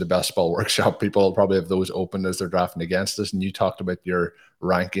is obviously the Best Ball Workshop. People probably have those open as they're drafting against us, and you talked about your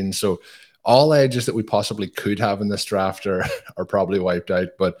rankings. So all edges that we possibly could have in this draft are probably wiped out,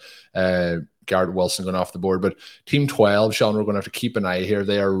 but Garrett Wilson going off the board. But Team 12, Sean, we're going to have to keep an eye here.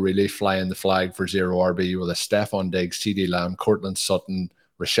 They are really flying the flag for zero RB with a Stephon Diggs, CeeDee Lamb, Cortland Sutton,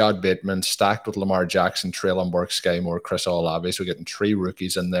 Rashad Bateman, stacked with Lamar Jackson, Treylon Burks, Sky Moore, Chris Olave. So we're getting 3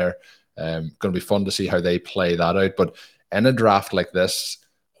 rookies in there. Going to be fun to see how they play that out. But in a draft like this,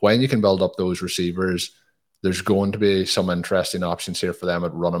 when you can build up those receivers, there's going to be some interesting options here for them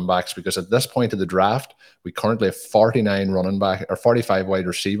at running backs, because at this point of the draft, we currently have 45 wide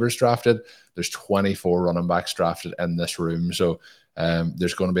receivers drafted. There's 24 running backs drafted in this room. So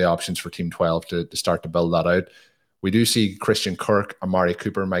there's going to be options for Team 12 to start to build that out. We do see Christian Kirk, Amari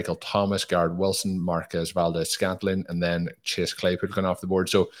Cooper, Michael Thomas, Garrett Wilson, Marquez Valdez-Scantling, and then Chase Claypool going off the board.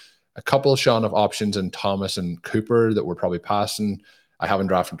 So a couple, Sean, of options in Thomas and Cooper that we're probably passing. I haven't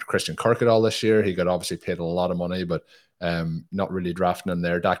drafted Christian Kirk at all this year. He got obviously paid a lot of money, but not really drafting him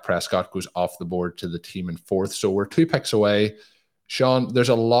there. Dak Prescott goes off the board to the team in 4th. So we're 2 picks away. Sean, there's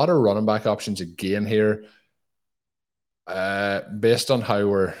a lot of running back options again here. Based on how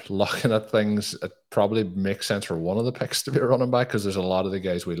we're looking at things, it probably makes sense for one of the picks to be a running back, because there's a lot of the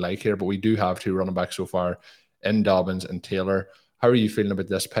guys we like here, but we do have 2 running backs so far in Dobbins and Taylor. How are you feeling about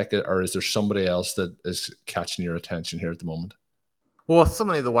this pick, or is there somebody else that is catching your attention here at the moment? Well, with so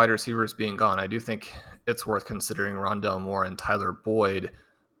many of the wide receivers being gone, I do think it's worth considering Rondale Moore and Tyler Boyd,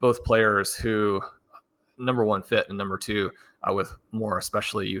 both players who, number 1, fit, and number 2, with Moore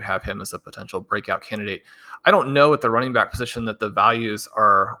especially, you have him as a potential breakout candidate. I don't know at the running back position that the values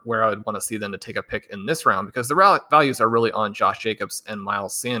are where I would want to see them to take a pick in this round, because the values are really on Josh Jacobs and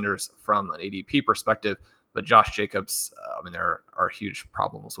Miles Sanders from an ADP perspective. But Josh Jacobs, there are huge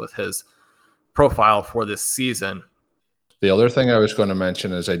problems with his profile for this season. The other thing I was going to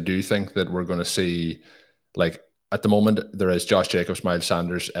mention is I do think that we're going to see, at the moment, there is Josh Jacobs, Miles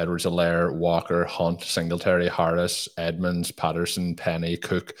Sanders, Edwards-Helaire, Walker, Hunt, Singletary, Harris, Edmonds, Patterson, Penny,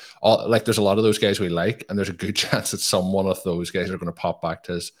 Cook. There's a lot of those guys we like, and there's a good chance that some one of those guys are going to pop back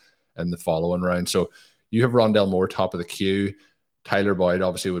to us in the following round. So you have Rondale Moore top of the queue. Tyler Boyd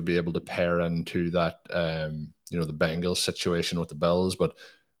obviously would be able to pair into that, the Bengals situation with the Bills, but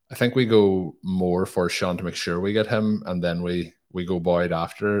I think we go Moore for Sean to make sure we get him, and then we go Boyd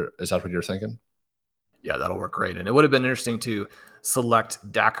after. Is that what you're thinking? Yeah, that'll work great. And it would have been interesting to select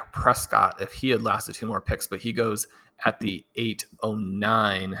Dak Prescott if he had lasted 2 more picks, but he goes at the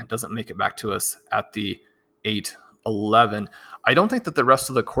 8:09, doesn't make it back to us at the 8:11. I don't think that the rest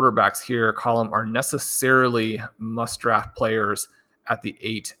of the quarterbacks here, Colin, are necessarily must-draft players at the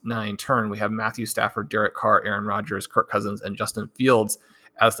 8-9 turn. We have Matthew Stafford, Derek Carr, Aaron Rodgers, Kirk Cousins, and Justin Fields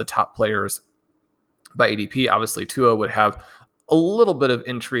as the top players by ADP. Obviously, Tua would have a little bit of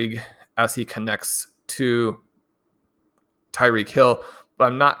intrigue as he connects to Tyreek Hill, but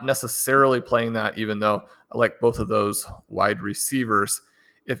I'm not necessarily playing that, even though I like both of those wide receivers.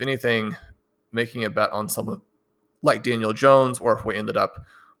 If anything, making a bet on someone like Daniel Jones, or if we ended up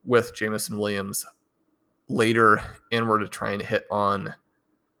with Jameson Williams later and were to try and hit on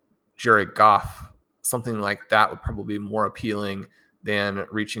Jared Goff, something like that would probably be more appealing than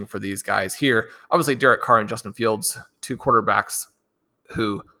reaching for these guys here. Obviously, Derek Carr and Justin Fields, 2 quarterbacks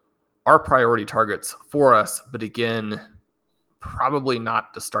who are priority targets for us, but again, probably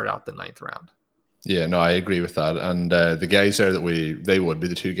not to start out the 9th round. Yeah, no, I agree with that. And the guys there they would be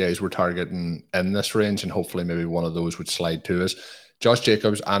the two guys we're targeting in this range, and hopefully maybe one of those would slide to us. Josh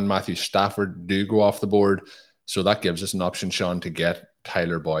Jacobs and Matthew Stafford do go off the board, so that gives us an option, Sean, to get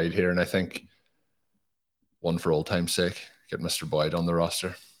Tyler Boyd here. And I think one for old time's sake, get Mr. Boyd on the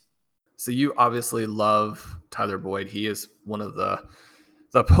roster. So you obviously love Tyler Boyd. He is one of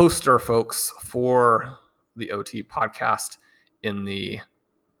the poster folks for the OT podcast in the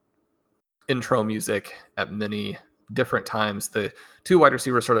intro music at many different times. The two wide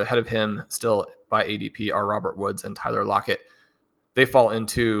receivers sort of ahead of him still by ADP are Robert Woods and Tyler Lockett. They fall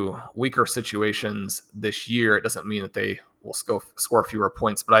into weaker situations this year. It doesn't mean that they will score fewer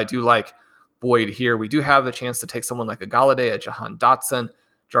points, but I do like Boyd here. We do have the chance to take someone like a Galladay, a Jahan Dotson,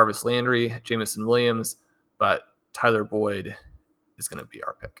 Jarvis Landry, Jameson Williams, but Tyler Boyd is going to be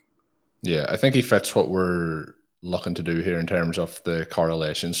our pick. Yeah, I think he fits what we're looking to do here in terms of the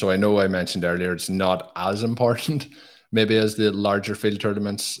correlation. So I know I mentioned earlier it's not as important maybe as the larger field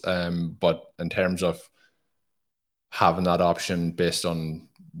tournaments, but in terms of having that option based on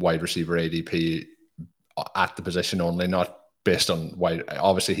wide receiver ADP at the position only, not based on wide.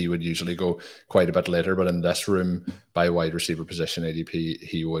 Obviously, he would usually go quite a bit later, but in this room, by wide receiver position ADP,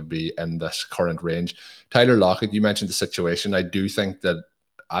 he would be in this current range. Tyler Lockett, you mentioned the situation. I do think that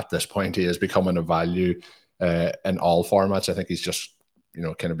at this point, he is becoming a value in all formats. I think he's just,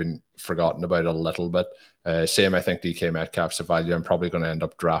 kind of been forgotten about a little bit. Same, I think DK Metcalf's a value. I'm probably going to end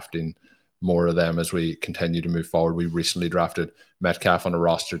up drafting more of them as we continue to move forward. We recently drafted Metcalf on a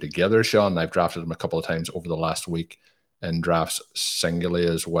roster together, Sean. I've drafted him a couple of times over the last week in drafts singly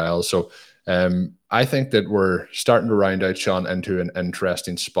as well. So I think that we're starting to round out, Sean, into an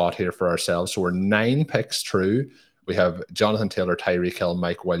interesting spot here for ourselves. So we're 9 picks through. We have Jonathan Taylor, Tyreek Hill,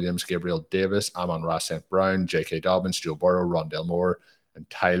 Mike Williams, Gabriel Davis, Amon-Ra St. Brown, J.K. Dobbins, Joe Burrow, Rondale Moore, and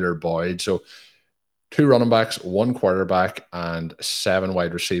Tyler Boyd. So 2 running backs, 1 quarterback, and 7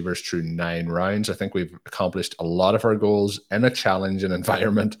 wide receivers through 9 rounds. I think we've accomplished a lot of our goals in a challenging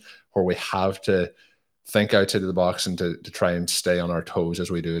environment where we have to think outside of the box and to try and stay on our toes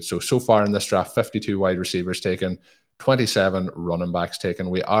as we do it. So far in this draft, 52 wide receivers taken, 27 running backs taken.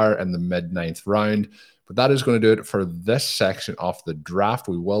 We are in the mid-9th round, but that is going to do it for this section of the draft.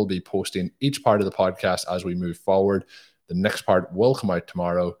 We will be posting each part of the podcast as we move forward. The next part will come out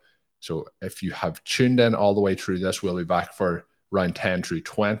tomorrow. So if you have tuned in all the way through this, we'll be back for round 10 through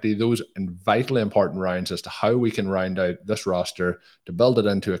 20. Those vitally important rounds as to how we can round out this roster to build it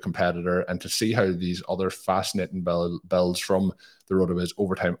into a competitor and to see how these other fascinating builds from the RotoViz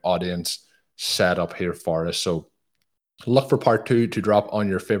Overtime audience set up here for us. So look for part 2 to drop on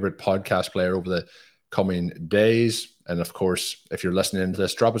your favorite podcast player over the coming days. And of course, if you're listening to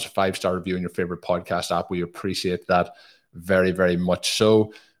this, drop us a 5-star review in your favorite podcast app. We appreciate that very, very much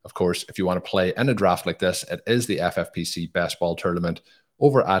so. Of course, if you want to play in a draft like this, it is the FFPC Best Ball Tournament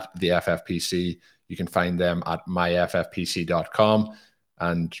over at the FFPC. You can find them at myffpc.com.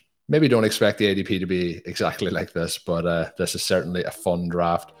 And maybe don't expect the ADP to be exactly like this, but this is certainly a fun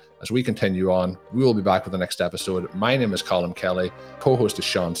draft. As we continue on, we will be back with the next episode. My name is Colin Kelly, co-host is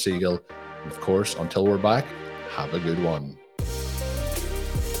Sean Siegel. And of course, until we're back, have a good one.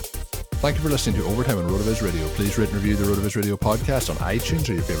 Thank you for listening to Overtime on RotoViz Radio. Please rate and review the RotoViz Radio podcast on iTunes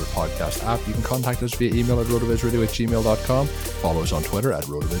or your favorite podcast app. You can contact us via email at rotovizradio@gmail.com. Follow us on Twitter at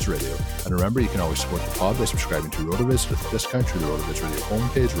RotoViz Radio. And remember, you can always support the pod by subscribing to RotoViz with a discount through the RotoViz Radio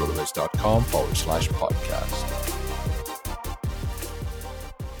homepage, rotoviz.com/podcast.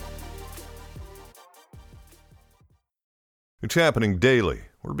 It's happening daily.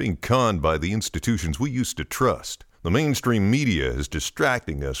 We're being conned by the institutions we used to trust. The mainstream media is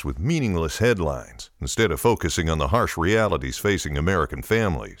distracting us with meaningless headlines instead of focusing on the harsh realities facing American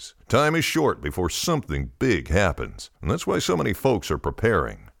families. Time is short before something big happens, and that's why so many folks are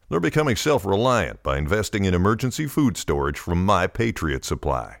preparing. They're becoming self-reliant by investing in emergency food storage from My Patriot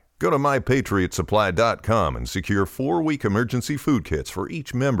Supply. Go to MyPatriotSupply.com and secure 4-week emergency food kits for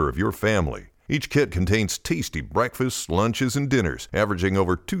each member of your family. Each kit contains tasty breakfasts, lunches, and dinners, averaging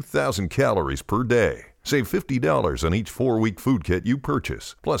over 2,000 calories per day. Save $50 on each 4-week food kit you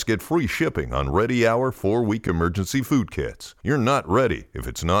purchase. Plus, get free shipping on Ready Hour 4-week emergency food kits. You're not ready if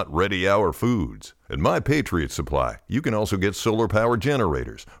it's not Ready Hour foods. At My Patriot Supply, you can also get solar power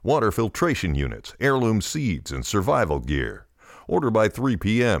generators, water filtration units, heirloom seeds, and survival gear. Order by 3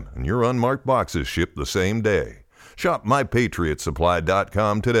 p.m. and your unmarked boxes ship the same day. Shop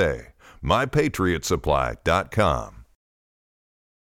MyPatriotSupply.com today. MyPatriotSupply.com.